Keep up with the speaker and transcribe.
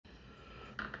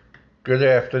Good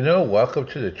afternoon. Welcome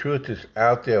to the Truth is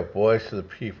Out There Voice of the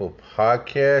People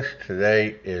podcast.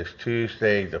 Today is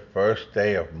Tuesday, the first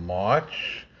day of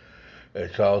March.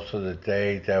 It's also the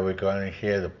day that we're going to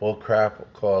hear the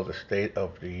bullcrap called the State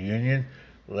of the Union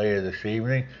later this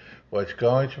evening. What's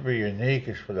going to be unique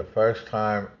is for the first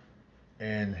time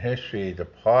in history, the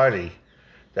party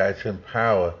that's in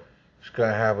power is going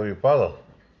to have a rebuttal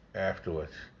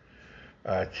afterwards.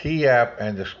 TAP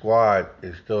and the squad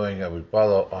is doing a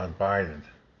rebuttal on Biden,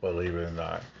 believe it or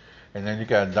not. And then you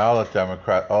got a dollar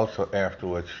Democrat also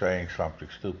afterwards saying something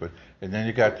stupid. And then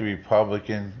you got the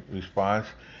Republican response.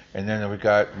 And then we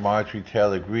got Marjorie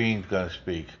Taylor Greene going to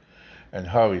speak and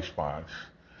her response.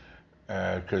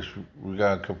 Because we're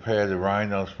going to compare the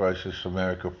rhinos versus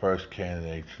America First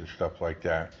candidates and stuff like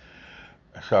that.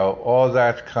 So all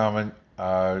that's coming.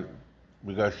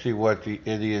 We got to see what the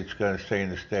idiot's going to say in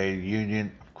the State of the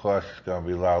Union. Of course, it's going to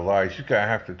be a lot of lies. He's going to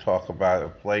have to talk about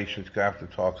inflation. He's going to have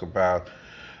to talk about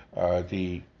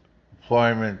the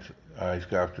employment. He's going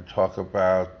to have to talk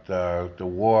about the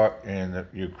war in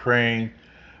Ukraine,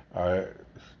 uh,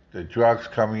 the drugs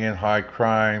coming in, high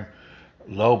crime,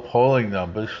 low polling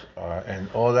numbers,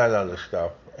 and all that other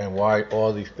stuff, and why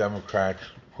all these Democrats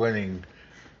quitting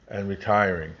and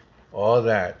retiring. All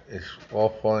that is all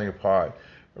falling apart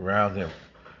around him.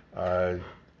 Uh,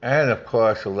 and of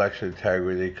course, election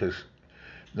integrity, because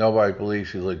nobody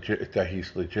believes that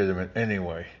he's legitimate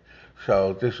anyway.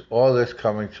 So all this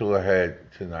coming to a head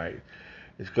tonight.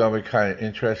 It's going to be kind of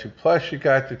interesting. Plus, you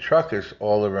got the truckers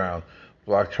all around,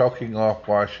 block trucking off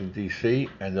Washington D.C.,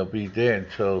 and they'll be there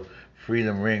until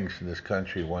freedom rings in this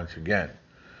country once again.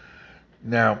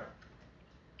 Now,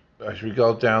 as we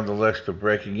go down the list of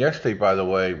breaking, yesterday, by the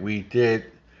way, we did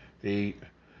the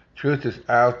Truth is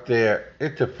Out There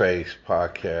Interface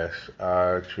podcast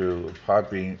through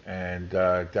Podbean, and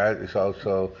that is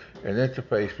also an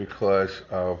interface because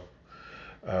of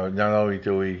not only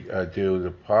do we do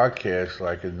the podcast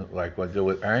like we do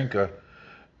with Anchor,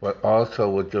 but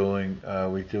also we do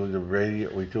the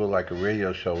radio. We do it like a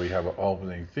radio show. We have an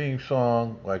opening theme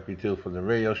song like we do for the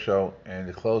radio show, and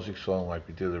the closing song like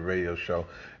we do the radio show,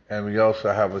 and we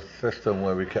also have a system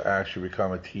where we can actually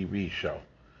become a TV show.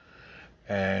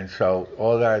 And so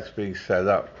all that's being set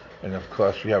up. And of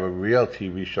course, we have a real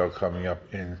TV show coming up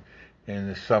in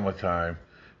the summertime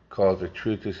called The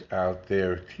Truth is Out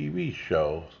There TV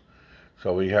Show.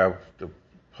 So we have the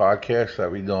podcast that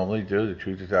we normally do, The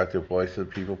Truth is Out There Voice of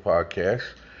the People podcast.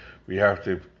 We have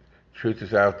the Truth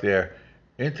is Out There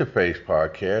Interface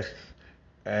podcast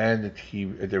and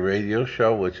the radio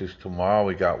show, which is tomorrow.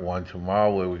 We got one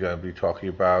tomorrow where we're going to be talking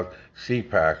about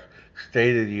CPAC,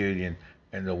 State of the Union,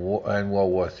 and the war and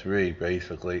World War III,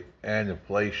 basically, and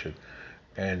inflation,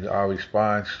 and our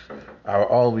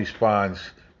own response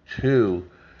to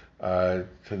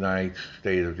tonight's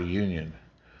State of the Union.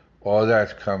 All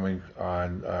that's coming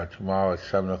on tomorrow at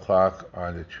 7 o'clock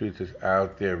on the Truth Is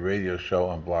Out There radio show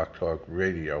on Block Talk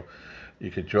Radio.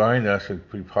 You can join us and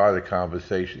be part of the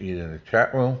conversation either in the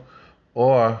chat room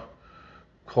or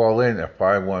call in at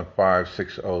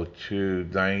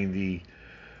 515-602-9657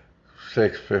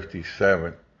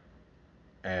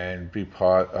 and be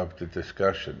part of the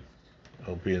discussion.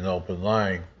 It'll be an open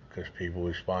line because people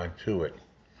respond to it.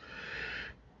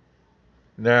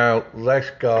 Now, let's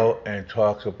go and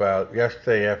talk about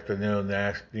yesterday afternoon,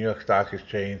 New York Stock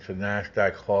Exchange and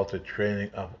NASDAQ halted trading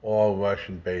of all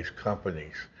Russian-based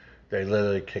companies. They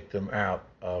literally kicked them out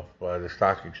of the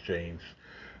stock exchange,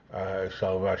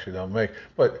 so Russia don't make.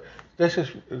 But this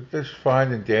is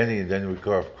fine and dandy, and then we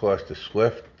go, of course, the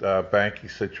SWIFT banking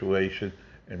situation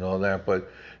and all that.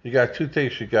 But you got two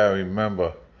things you got to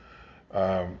remember.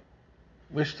 Um,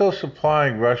 we're still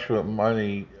supplying Russia with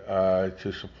money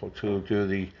to do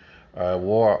the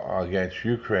war against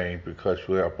Ukraine because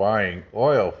we are buying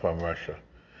oil from Russia,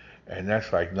 and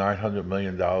that's like $900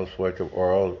 million worth of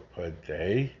oil per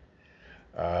day.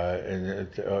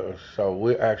 So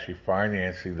we're actually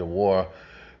financing the war.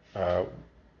 Uh,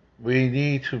 we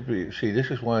need to be see. This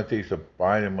is one of the things that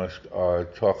Biden must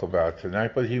talk about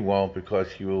tonight, but he won't because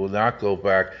he will not go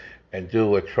back and do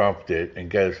what Trump did and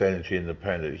get his energy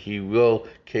independent. He will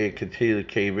continue to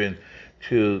cave in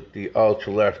to the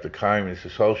ultra left, the communists, the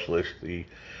socialists, the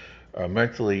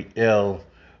mentally ill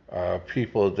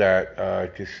people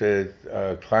that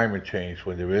consider climate change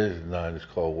when there is none. It's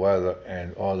called weather,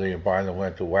 and all the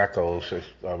environmental wackos, as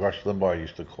Rush Limbaugh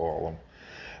used to call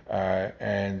them,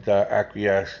 and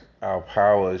acquiesce our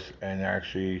powers and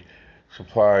actually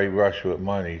supply Russia with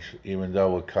money, even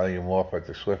though we're cutting them off at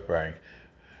the SWIFT bank.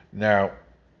 Now,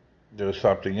 there's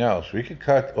something else. We can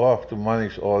cut off the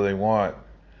monies all they want,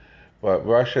 But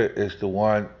Russia is the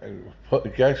one,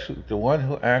 guess the one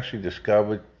who actually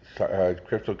discovered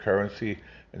cryptocurrency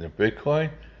and the Bitcoin.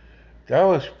 That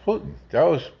was Putin. That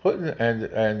was Putin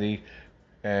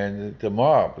and the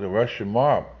mob, the Russian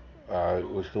mob,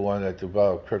 was the one that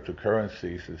developed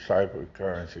cryptocurrencies and cyber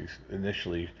currencies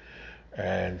initially.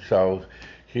 And so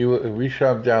if we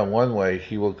shut him down one way,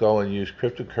 he will go and use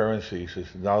cryptocurrencies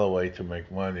as another way to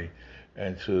make money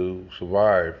and to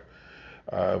survive.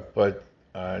 But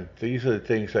these are the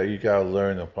things that you got to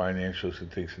learn of financials and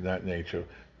things of that nature.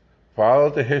 Follow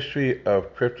the history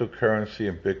of cryptocurrency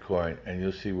and Bitcoin, and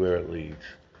you'll see where it leads.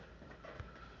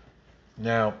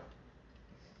 Now,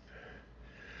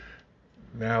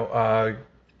 now,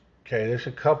 okay, there's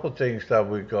a couple things that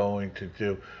we're going to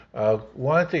do.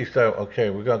 One of the things that, okay,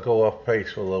 we're going to go off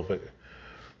pace for a little bit.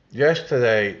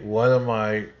 Yesterday, one of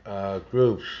my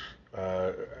groups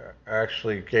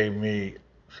actually gave me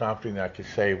something that could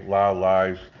save a lot of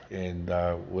lives in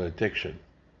with addiction,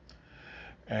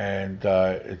 and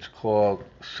it's called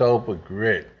Sober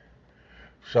Grit.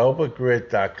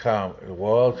 SoberGrit.com, the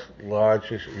world's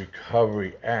largest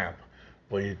recovery app.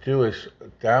 What you do is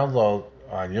download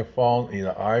on your phone,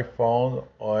 either iPhone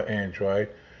or Android,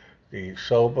 the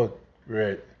Sober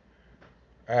Grit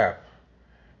app.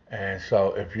 And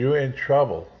so if you're in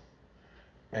trouble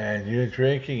and you're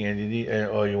drinking and you need,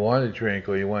 or you want to drink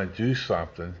or you want to do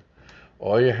something,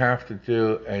 all you have to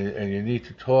do, and you need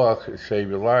to talk to save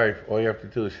your life, all you have to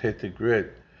do is hit the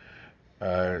grit,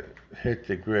 hit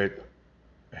the grit,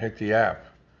 hit the app,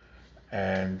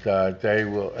 and they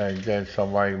will, and then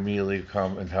somebody immediately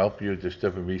come and help you. There's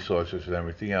different resources and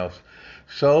everything else.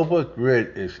 Sober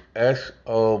Grit is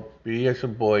S-O-B as a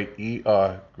boy,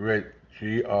 E-R, Grit,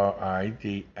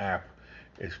 G-R-I-D app.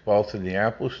 It's both in the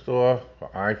Apple Store for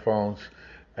iPhones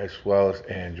as well as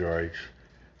Androids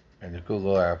and the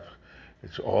Google app.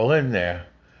 It's all in there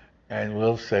and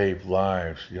will save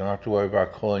lives. You don't have to worry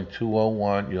about calling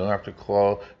 201. You don't have to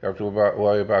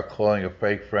worry about calling a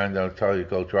fake friend that'll tell you to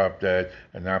go drop dead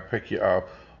and not pick you up.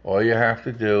 All you have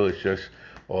to do is just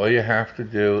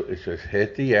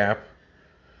hit the app,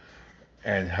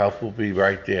 and help will be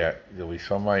right there. There'll be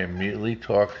somebody immediately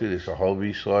talk to. There's a whole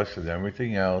resource and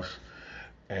everything else,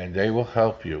 and they will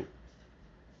help you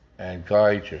and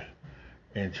guide you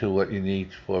into what you need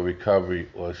for recovery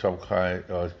or some kind,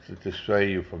 or to dissuade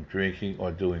you from drinking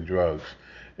or doing drugs.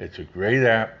 It's a great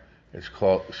app. It's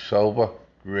called Sober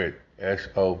Grit,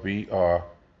 S-O-B-R,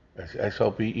 that's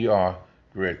S-O-B-E-R,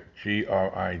 Grit,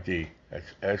 G-R-I-D.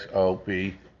 That's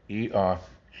S-O-B-E-R-G-R-I-D.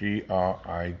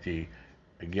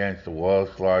 Again, it's the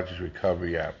world's largest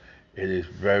recovery app. It is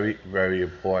very, very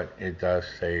important. It does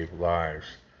save lives.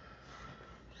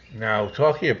 Now,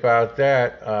 talking about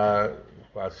that,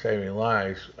 about saving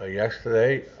lives,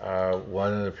 yesterday,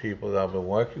 one of the people that I've been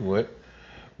working with,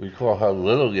 we call her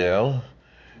Little Gal,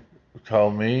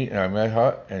 told me, and I met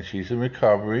her, and she's in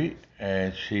recovery,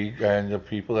 and the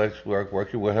people that's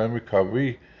working with her in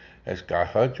recovery has got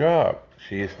her job.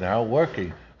 She is now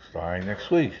working, starting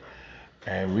next week.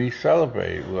 And we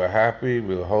celebrated. We were happy.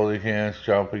 We were holding hands,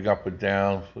 jumping up and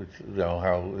down, which, you know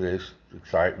how it is,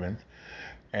 excitement.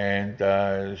 And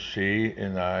she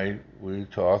and we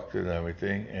talked and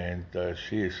everything, and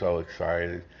she is so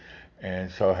excited and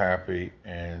so happy.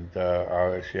 And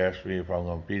she asked me if I'm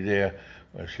going to be there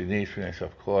when she needs me. I said,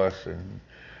 of course. And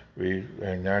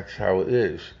that's how it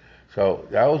is. So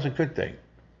that was a good thing.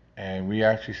 And we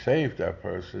actually saved that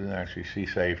person. And actually, she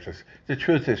saved us. The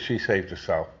truth is, she saved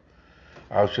herself.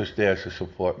 I was just there as a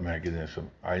support mechanism.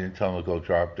 I didn't tell her to go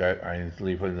drop dead. I didn't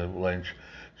leave her in the lynch.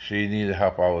 She needed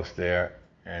help. I was there,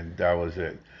 and that was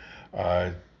it.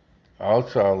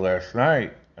 Also, last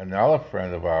night, another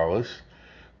friend of ours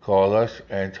called us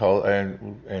and told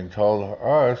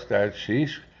us that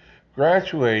she's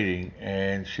graduating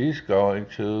and she's going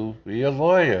to be a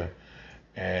lawyer.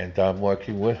 And I'm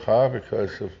working with her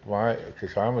because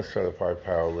I'm a certified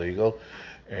paralegal.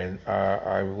 And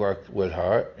I worked with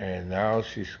her, and now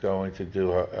she's going to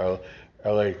do her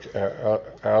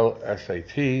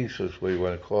LSATs, which we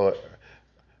want to call it,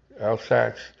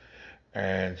 LSATs,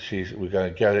 and we're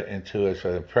going to get it into as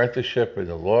an apprenticeship in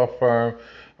the law firm.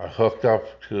 I hooked up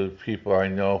to people I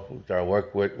know that I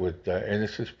work with the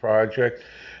Innocence Project,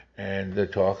 and they're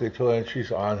talking to her, and she's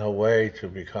on her way to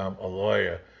become a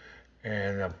lawyer.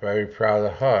 And I'm very proud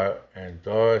of her, and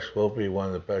Doris will be one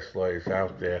of the best lawyers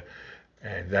out there.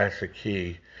 And that's the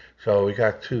key. So we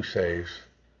got 2 saves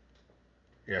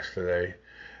yesterday,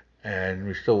 and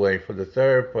we're still waiting for the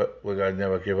third, but we're going to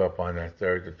never give up on that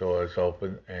third. The door is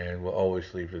open, and we'll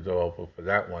always leave the door open for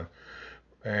that one.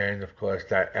 And of course,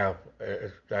 that app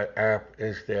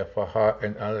is there for her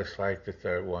and others like the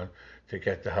third one to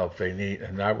get the help they need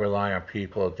and not rely on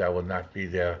people that will not be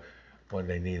there when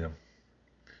they need them.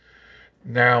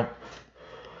 Now,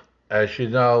 as you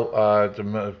know,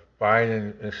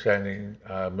 Biden is sending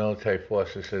military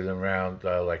forces in around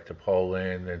like to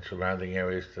Poland and surrounding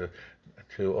areas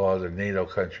to all the NATO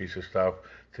countries and stuff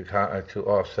to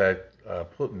offset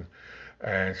Putin.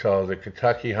 And so the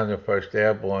Kentucky 101st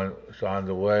Airborne is on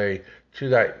the way to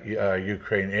that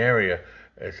Ukraine area.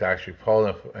 It's actually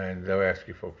Poland, and they're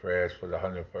asking for prayers for the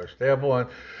 101st Airborne.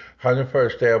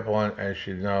 101st Airborne, as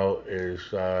you know, is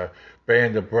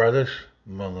Band of Brothers,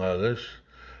 among others.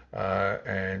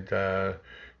 And that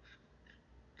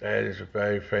is a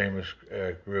very famous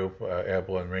group,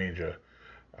 Airborne Ranger.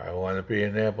 I want to be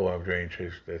an Airborne Ranger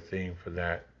is the theme for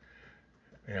that,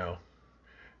 you know.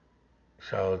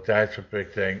 So that's a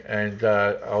big thing. And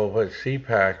over at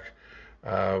CPAC,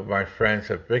 my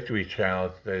friends at Victory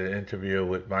Channel did an interview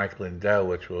with Mike Lindell,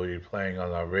 which we'll be playing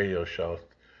on our radio show.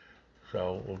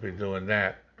 So we'll be doing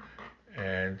that.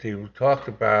 And he talked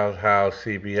about how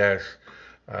CBS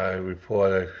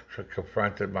reporter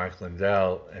confronted Mike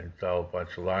Lindell and told a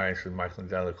bunch of lies, and Mike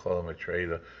Lindell called him a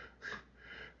traitor.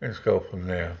 Let's go from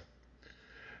there.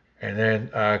 And then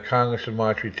Congressman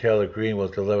Marjorie Taylor Greene will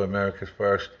deliver America's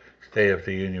first State of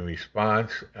the Union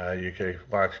response. You can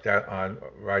watch that on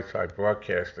Right Side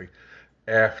Broadcasting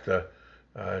after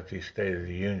the State of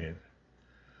the Union.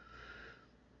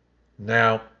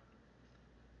 Now,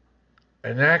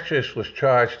 an actress was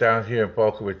charged down here in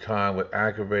Boca Raton with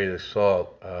aggravated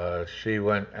assault. She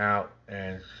went out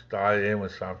and started in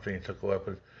with something, took a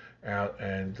weapon out,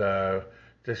 and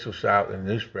this was out in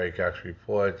the Newsbreak actually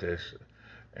reported this.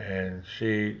 And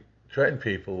she threatened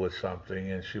people with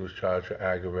something, and she was charged with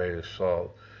aggravated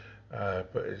assault.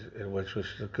 Which was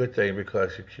a good thing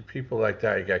because people like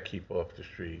that, you got to keep off the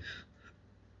streets.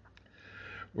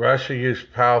 Russia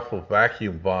used powerful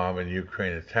vacuum bomb in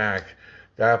Ukraine attack.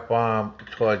 That bomb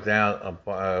tore down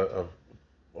a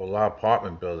lot of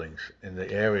apartment buildings in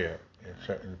the area and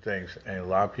certain things, and a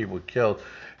lot of people were killed.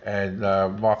 And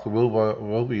Marco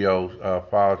Rubio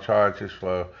filed charges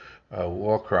for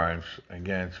war crimes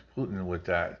against Putin with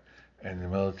that and the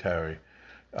military.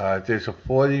 There's a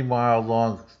 40-mile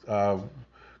long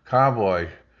convoy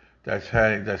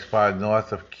that's far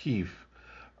north of Kiev.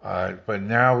 But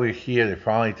now we're here. They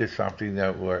finally did something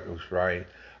that was right.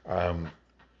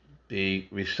 The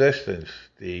resistance,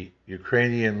 the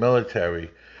Ukrainian military,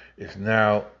 is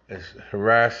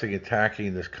harassing,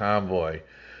 attacking this convoy.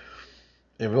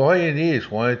 If all you need is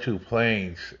one or two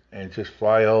planes and just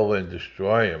fly over and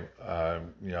destroy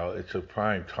them, it's a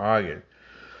prime target.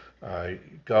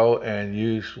 Go and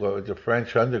use what the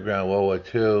French underground in World War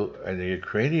II and the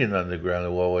Ukrainian underground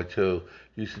in World War II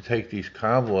used to take these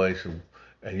convoys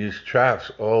and use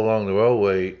traps all along the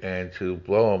roadway and to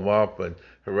blow them up and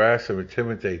harass them,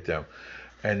 intimidate them.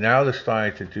 And now they're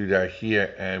starting to do that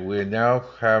here, and we're now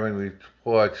having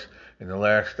reports in the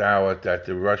last hour that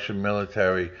the Russian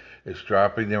military is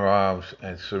dropping their arms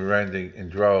and surrendering in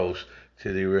droves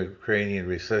to the Ukrainian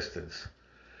resistance.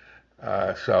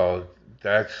 So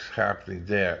that's happening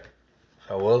there.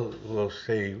 So we'll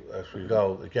see as we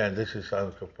go. Again, this is an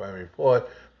unconfirmed report,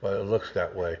 but it looks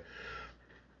that way.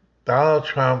 Donald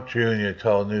Trump Jr.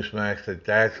 told Newsmax that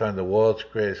that's on the world's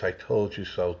greatest I Told You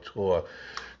So tour.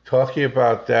 Talking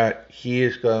about that, he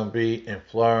is going to be in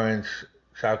Florence,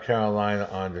 South Carolina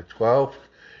on the 12th.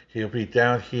 He'll be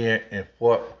down here in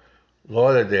Fort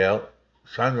Lauderdale,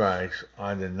 Sunrise,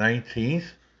 on the 19th.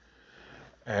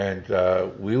 And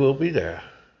we will be there.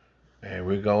 And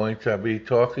we're going to be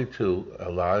talking to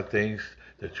a lot of things.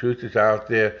 The Truth Is Out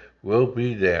There. We'll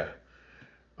be there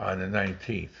on the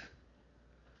 19th.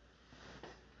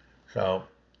 So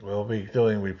we'll be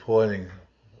doing reporting.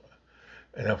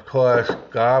 And of course,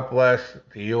 God bless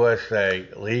the USA.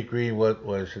 Lee Greenwood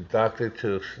was inducted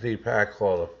to CPAC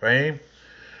Hall of Fame.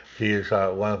 He is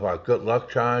one of our good luck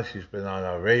charms. He's been on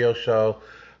our radio show.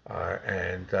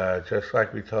 And just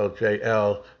like we told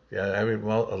JL,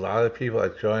 a lot of people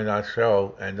that join our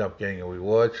show end up getting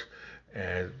rewards.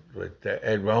 And with the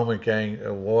Ed Roman getting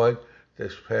award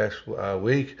this past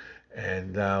week,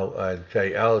 and now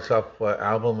JL is up for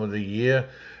Album of the Year,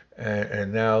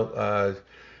 and now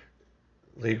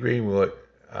Lee Greenwood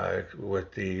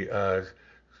with the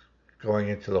going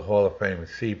into the Hall of Fame in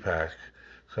CPAC.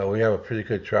 So we have a pretty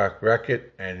good track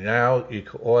record, and now you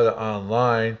can order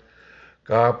online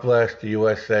God Bless the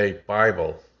USA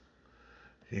Bible.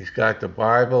 He's got the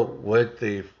Bible with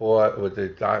the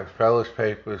Fellow's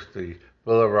Papers, the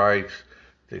Bill of Rights,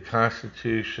 the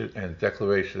Constitution, and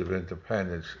Declaration of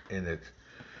Independence in it.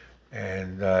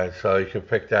 And so you can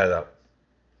pick that up.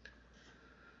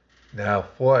 Now,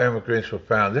 4 immigrants were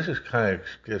found. This is kind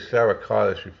of Sarah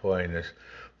Carter's reporting this.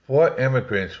 4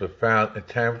 immigrants were found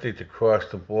attempting to cross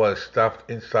the border stuffed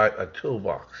inside a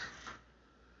toolbox.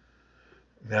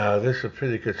 Now, this is a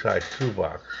pretty good sized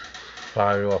toolbox,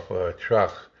 fired off of a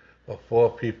truck, with 4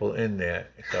 people in there,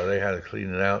 so they had to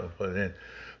clean it out and put it in.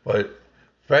 But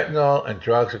fentanyl and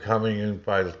drugs are coming in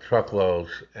by the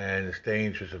truckloads, and it's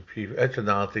dangerous of people. That's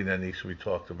another thing that needs to be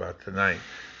talked about tonight.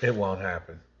 It won't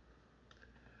happen.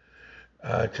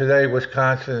 Today,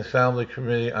 Wisconsin Assembly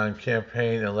Committee on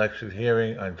Campaign and Election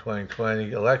Hearing on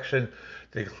 2020 election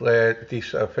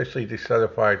officially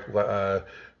decertified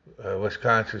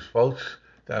Wisconsin's votes.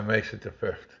 That makes it the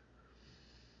fifth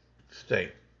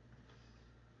state.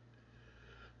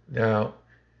 Now,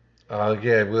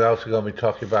 again, we're also going to be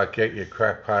talking about getting your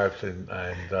crack pipes and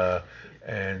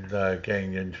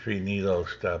getting your free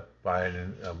needles that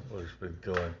Biden has been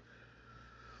doing.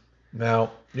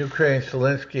 Now, Ukraine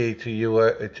Zelensky to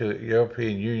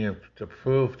European Union to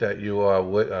prove that you are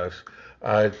with us.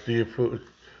 Do you prove?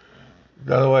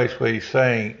 In other words, what he's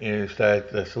saying is that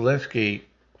Zelensky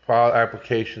filed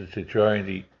applications to join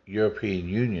the European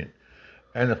Union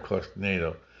and, of course,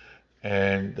 NATO.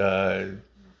 And,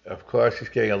 of course, he's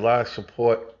getting a lot of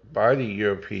support by the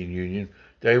European Union.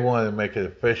 They want to make it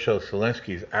official.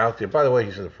 Zelensky's out there. By the way,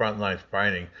 he's in the front lines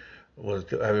fighting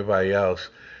with everybody else.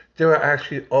 There are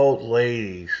actually old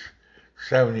ladies,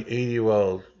 70,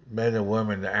 80-year-old men and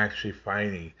women that are actually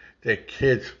fighting. Their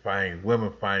kids fighting,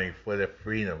 women fighting for their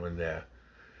freedom in there.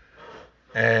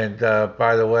 And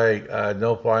by the way,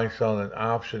 no blind zone an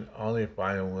option only if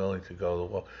I'm willing to go to the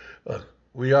wall. Look,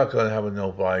 we are going to have a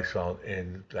no blind zone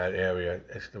in that area.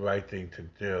 It's the right thing to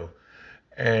do.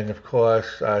 And of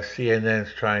course,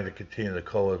 CNN's trying to continue the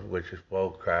COVID, which is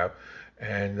bull crap.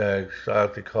 And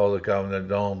South Dakota Governor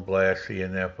don't blast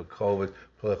CNN for COVID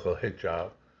political hit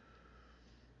job.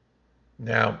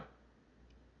 Now,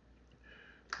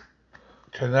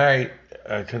 tonight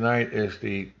is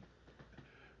the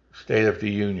State of the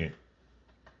Union.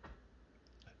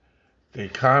 The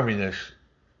communists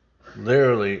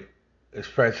literally is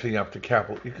fencing up the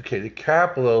Capitol. Okay, the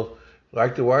Capitol,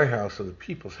 like the White House, is the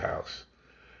people's house,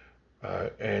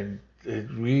 and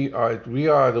we are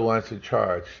the ones in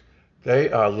charge.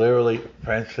 They are literally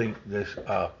fencing this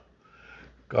up.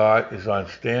 God is on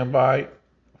standby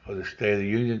for the State of the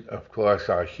Union. Of course,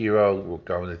 our hero,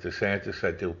 Governor DeSantis,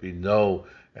 said there will be no,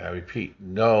 and I repeat,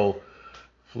 no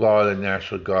Florida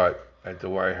National Guard at the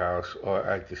White House or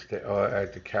at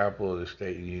the Capitol of the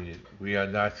State of the Union. We are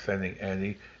not sending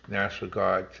any National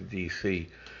Guard to D.C.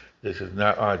 This is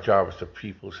not our job. It's the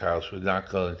people's house. We're not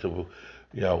going to,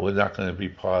 we're not going to be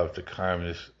part of the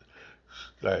communist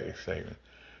statement.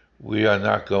 We are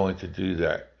not going to do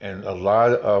that. And a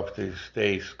lot of the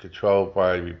states controlled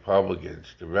by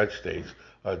Republicans, the red states,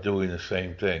 are doing the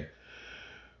same thing.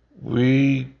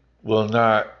 We will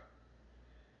not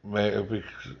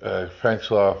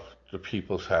fence off the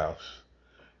people's house.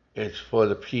 It's for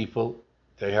the people.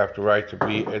 They have the right to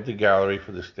be at the gallery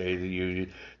for the State of the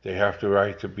Union. They have the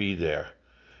right to be there.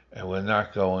 And we're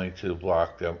not going to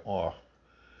block them off.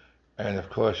 And of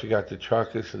course, you got the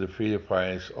truckers and the freedom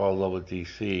fighters all over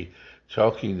D.C.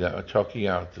 choking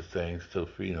out the things to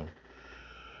freedom.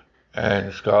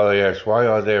 And Scarlett asks, why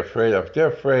are they afraid of?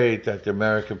 They're afraid that the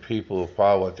American people will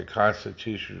follow what the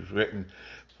Constitution was written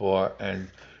for and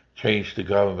change the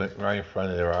government right in front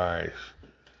of their eyes.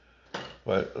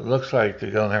 But it looks like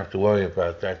they don't have to worry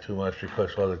about that too much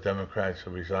because all the Democrats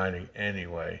are resigning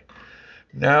anyway.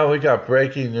 Now we got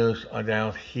breaking news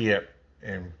down here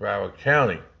in Broward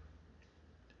County.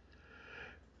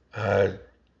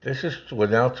 We're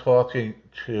now talking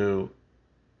to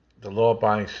the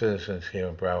law-abiding citizens here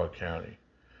in Broward County.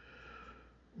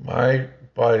 My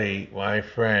buddy, my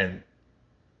friend,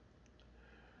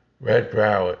 Red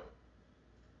Broward,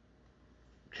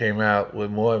 came out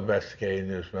with more investigating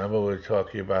news. Remember, we were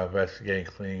talking about investigating,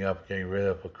 cleaning up, getting rid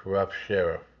of a corrupt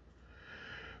sheriff,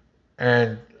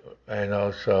 and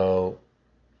also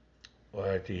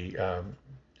the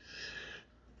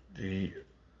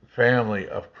family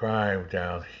of crime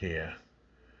down here.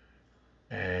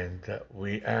 And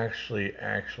we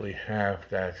actually have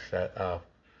that set up.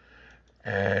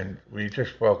 And we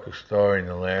just broke a story in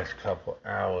the last couple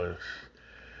hours.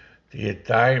 The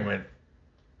indictment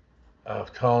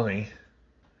of Tony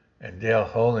and Dale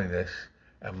Holiness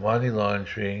and money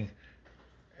laundering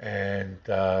and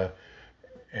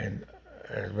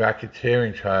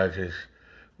racketeering charges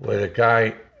with a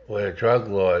drug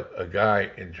lord, a guy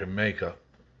in Jamaica.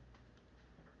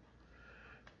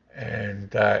 And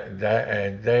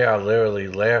they are literally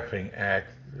laughing at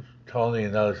Tony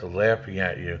and others are laughing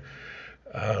at you.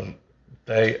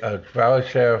 Broward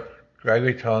Sheriff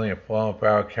Gregory Tony and former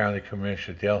Broward County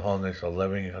Commissioner Dale Holness are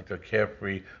living a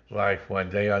carefree life when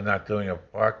they are not doing a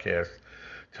podcast.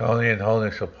 Tony and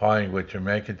Holness are partying with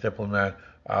Jamaican diplomat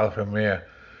Oliver Mayer,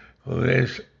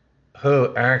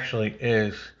 who actually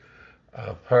is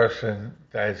a person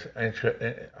that is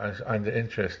under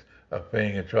interest of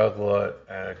being a drug lord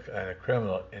and a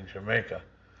criminal in Jamaica,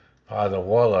 part of the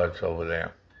warlords over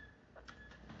there.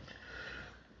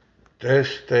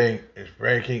 This thing is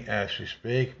breaking as we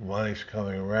speak. Money's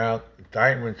coming around.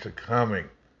 Indictments are coming.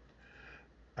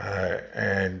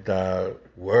 And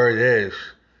word is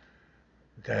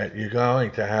that you're going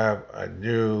to have a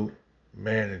new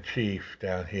man-in-chief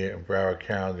down here in Broward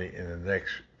County in the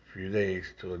next few days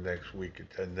to the next week or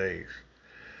 10 days.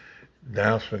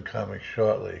 Announcement coming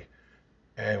shortly.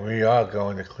 And we are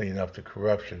going to clean up the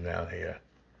corruption down here.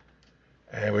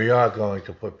 And we are going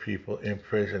to put people in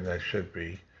prison that should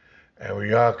be. And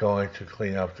we are going to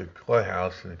clean up the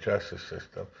courthouse and the justice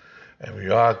system. And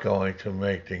we are going to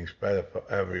make things better for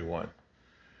everyone.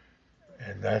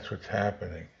 And that's what's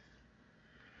happening.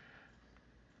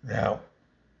 Now,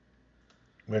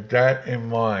 with that in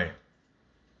mind,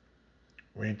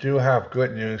 we do have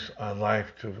good news on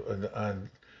life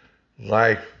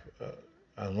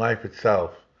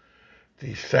itself.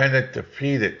 The Senate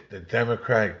defeated the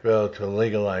Democratic bill to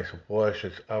legalize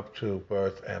abortions up to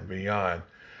birth and beyond.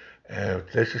 And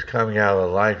this is coming out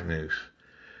of Life News.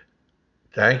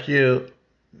 Thank you,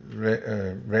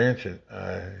 Manchin.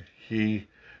 He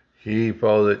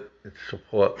voted to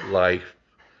support life,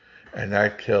 and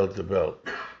that killed the bill.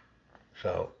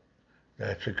 So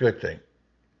that's a good thing.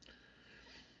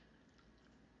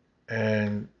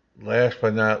 And last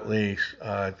but not least,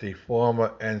 the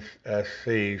former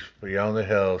NSC's Fiona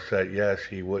Hill said yes,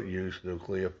 he would use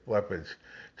nuclear weapons,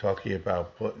 talking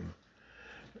about Putin.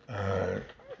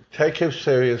 Take him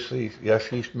seriously. Yes,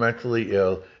 he's mentally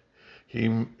ill.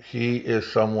 He is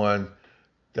someone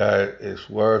that is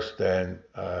worse than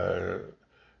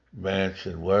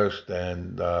Manson, worse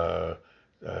than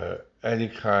any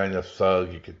kind of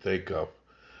thug you could think of.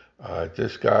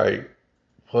 This guy,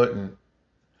 Putin,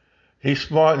 he's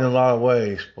smart in a lot of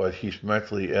ways, but he's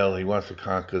mentally ill. He wants to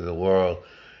conquer the world,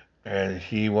 and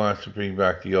he wants to bring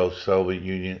back the old Soviet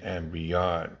Union and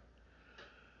beyond.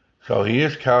 So he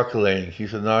is calculating.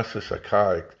 He's a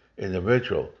narcissistic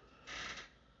individual,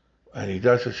 and he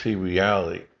doesn't see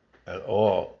reality at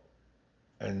all.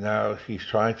 And now he's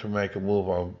trying to make a move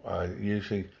on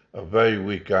using a very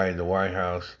weak guy in the White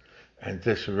House and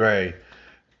disarray.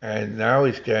 And now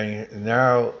he's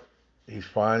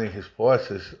finding his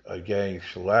forces are getting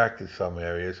shellacked in some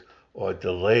areas, or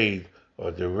delayed,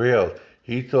 or derailed.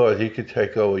 He thought he could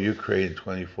take over Ukraine in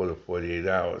 24 to 48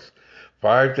 hours.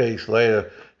 5 days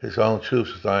later, his own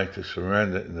troops are starting to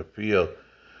surrender in the field.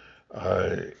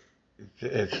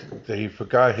 He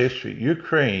forgot history.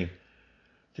 The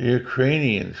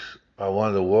Ukrainians are one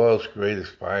of the world's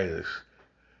greatest fighters.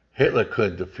 Hitler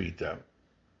couldn't defeat them.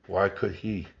 Why could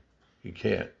he? He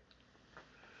can't.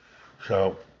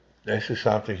 So this is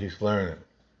something he's learning.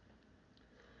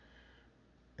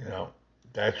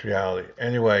 That's reality.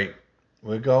 Anyway,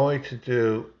 we're going to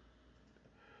do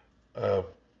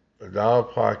another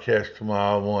podcast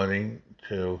tomorrow morning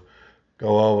to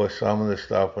go over some of the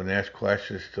stuff and ask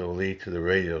questions to lead to the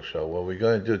radio show. What we're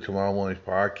going to do tomorrow morning's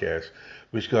podcast,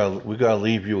 we're going to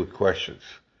leave you with questions.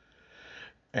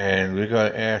 And we're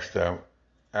going to ask them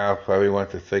out for everyone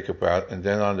to think about. And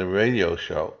then on the radio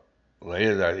show,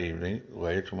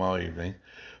 later tomorrow evening,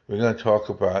 we're going to talk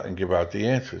about and give out the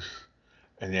answers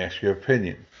and ask your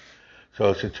opinion.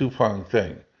 So it's a two-pronged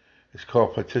thing. It's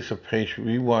called participation.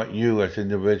 We want you as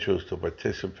individuals to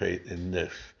participate in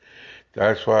this.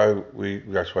 That's why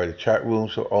the chat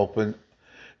rooms are open.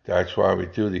 That's why we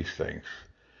do these things.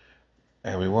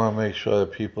 And we want to make sure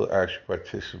that people actually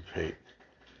participate.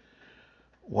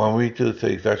 When we do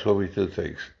things, that's why we do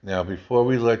things. Now, before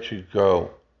we let you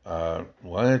go,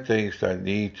 one of the things that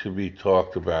need to be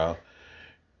talked about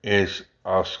is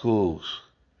our schools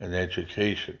and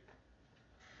education.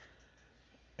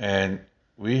 And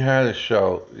we had a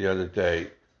show the other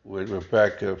day with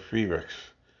Rebecca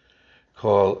Friedrichs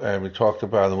and we talked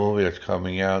about a movie that's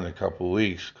coming out in a couple of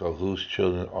weeks called Whose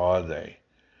Children Are They?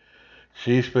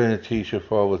 She's been a teacher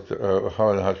her and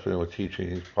her husband were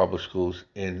teaching in public schools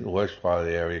in the west part of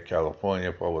the area,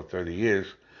 California, for over 30 years,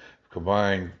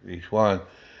 combined each one.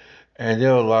 And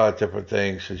there are a lot of different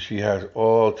things, and she has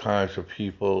all types of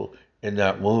people in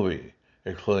that movie,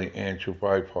 including Andrew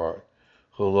Breitbart,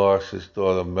 who lost his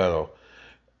daughter Meadow.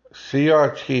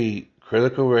 CRT,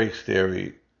 critical race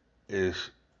theory,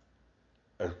 is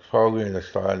a program that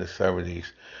started in the 70s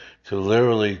to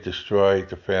literally destroy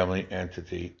the family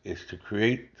entity, is to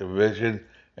create division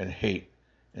and hate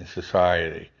in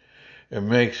society.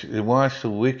 It wants to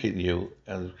weaken you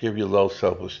and give you low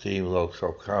self-esteem, low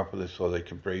self-confidence, so they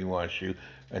can brainwash you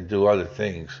and do other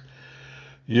things.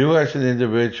 You as an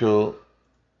individual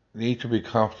need to be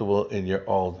comfortable in your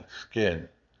own skin,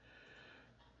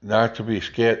 not to be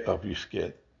scared of your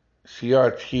skin.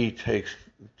 CRT takes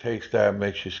that and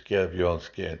makes you scared of your own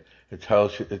skin. It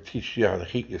teaches you how to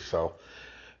hate yourself,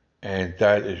 and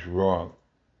that is wrong.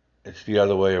 It's the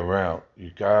other way around.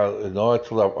 In order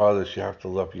to love others, you have to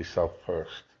love yourself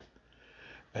first,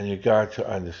 and you got to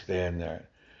understand that.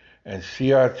 And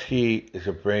CRT is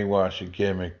a brainwashing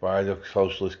gimmick by the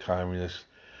socialist, communists,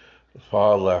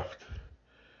 far left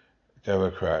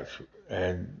Democrats,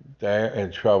 and they're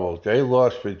in trouble. They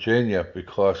lost Virginia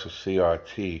because of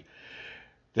CRT.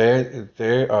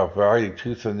 They are fighting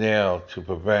tooth and nail to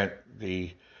prevent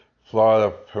the Florida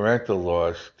parental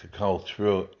laws to come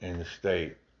through in the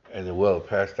state. And it will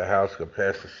pass the House, it'll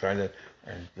pass the Senate,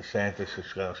 and DeSantis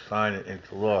is going to sign it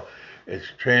into law. It's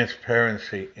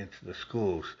transparency into the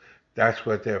schools. That's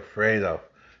what they're afraid of.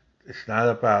 It's not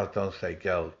about don't say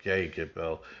gay, get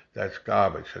Bill. That's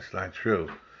garbage. That's not true.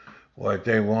 What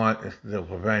they want is to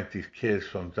prevent these kids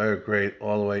from third grade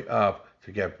all the way up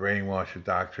to get brainwashed,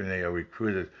 indoctrinated, or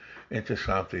recruited into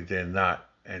something they're not,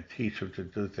 and teach them to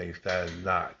do things that are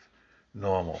not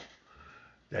normal.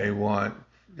 They want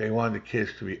the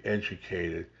kids to be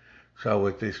educated. So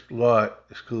with this law,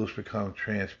 the schools become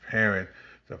transparent.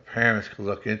 The parents can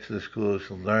look into the schools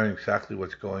and learn exactly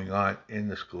what's going on in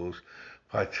the schools,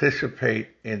 participate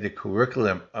in the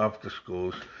curriculum of the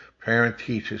schools,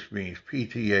 parent-teachers meetings,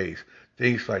 PTAs,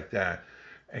 things like that,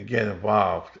 and get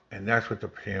involved. And that's what the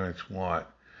parents want.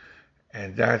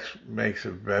 And that makes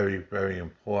it very, very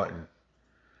important.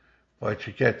 But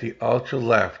you get the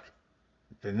ultra-left,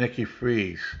 the Nikki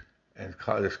Freeze, and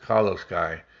this Carlos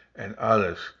guy, and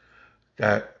others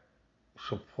that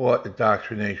support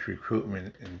indoctrination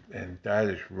recruitment, and that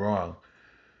is wrong.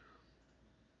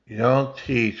 You don't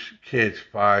teach kids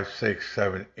 5, 6,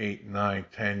 7, 8, 9,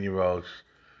 10-year-olds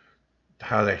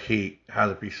how to hate, how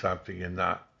to be something you're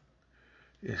not.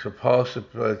 You're supposed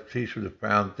to teach them the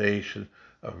foundation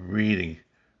of reading,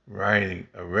 writing,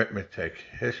 arithmetic,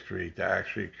 history that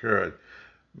actually occurred,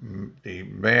 the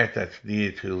math that's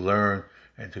needed to learn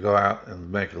and to go out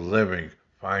and make a living,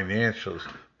 financials,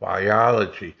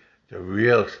 biology, the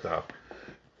real stuff,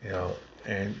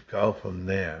 and go from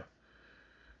there.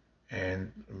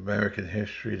 And American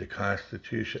history, the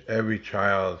Constitution, every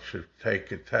child should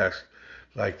take a test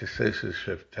like the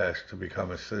citizenship test to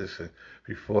become a citizen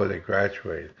before they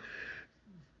graduate.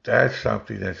 That's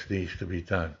something that needs to be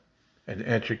done. And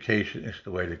education is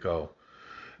the way to go.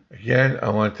 Again, I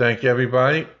want to thank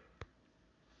everybody.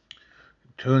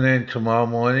 Tune in tomorrow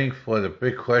morning for the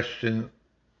Big Question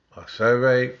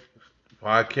Survey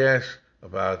podcast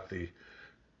about the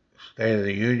State of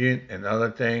the Union and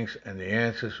other things, and the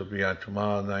answers will be on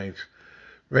tomorrow night's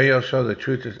radio show. The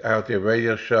Truth is Out There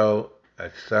radio show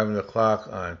at 7 o'clock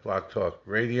on Block Talk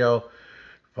Radio.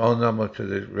 Phone number to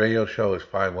the radio show is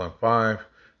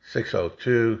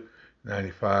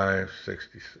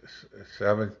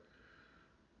 515-602-9567.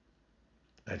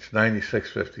 That's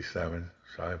 9657.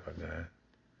 Sorry about that.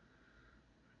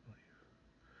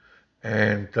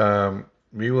 And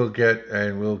we'll get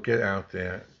out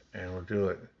there and we'll do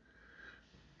it.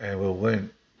 And we'll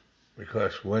win,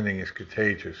 because winning is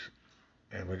contagious.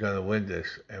 And we're going to win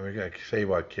this, and we're going to save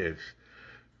our kids.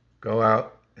 Go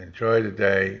out, enjoy the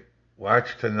day,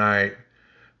 watch tonight,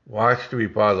 watch the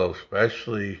rebuttal,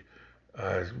 especially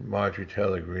Marjorie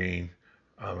Taylor Greene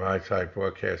on Right Side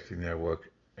Broadcasting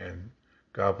Network, and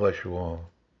God bless you all.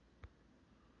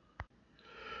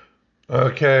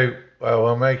 Okay, well,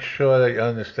 we'll make sure that you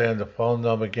understand the phone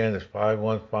number again is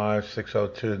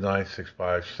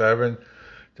 515-602-9657.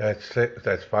 That's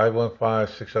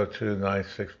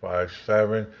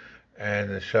 515-602-9657, and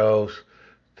the show's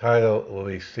title will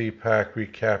be CPAC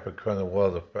Recap and Current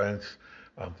World Events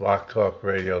on Block Talk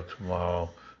Radio tomorrow.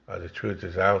 The Truth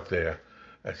is Out There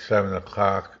at 7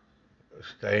 o'clock.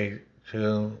 Stay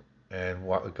tuned and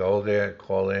go there and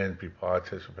call in, be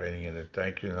participating in it.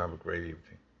 Thank you, and have a great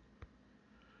evening.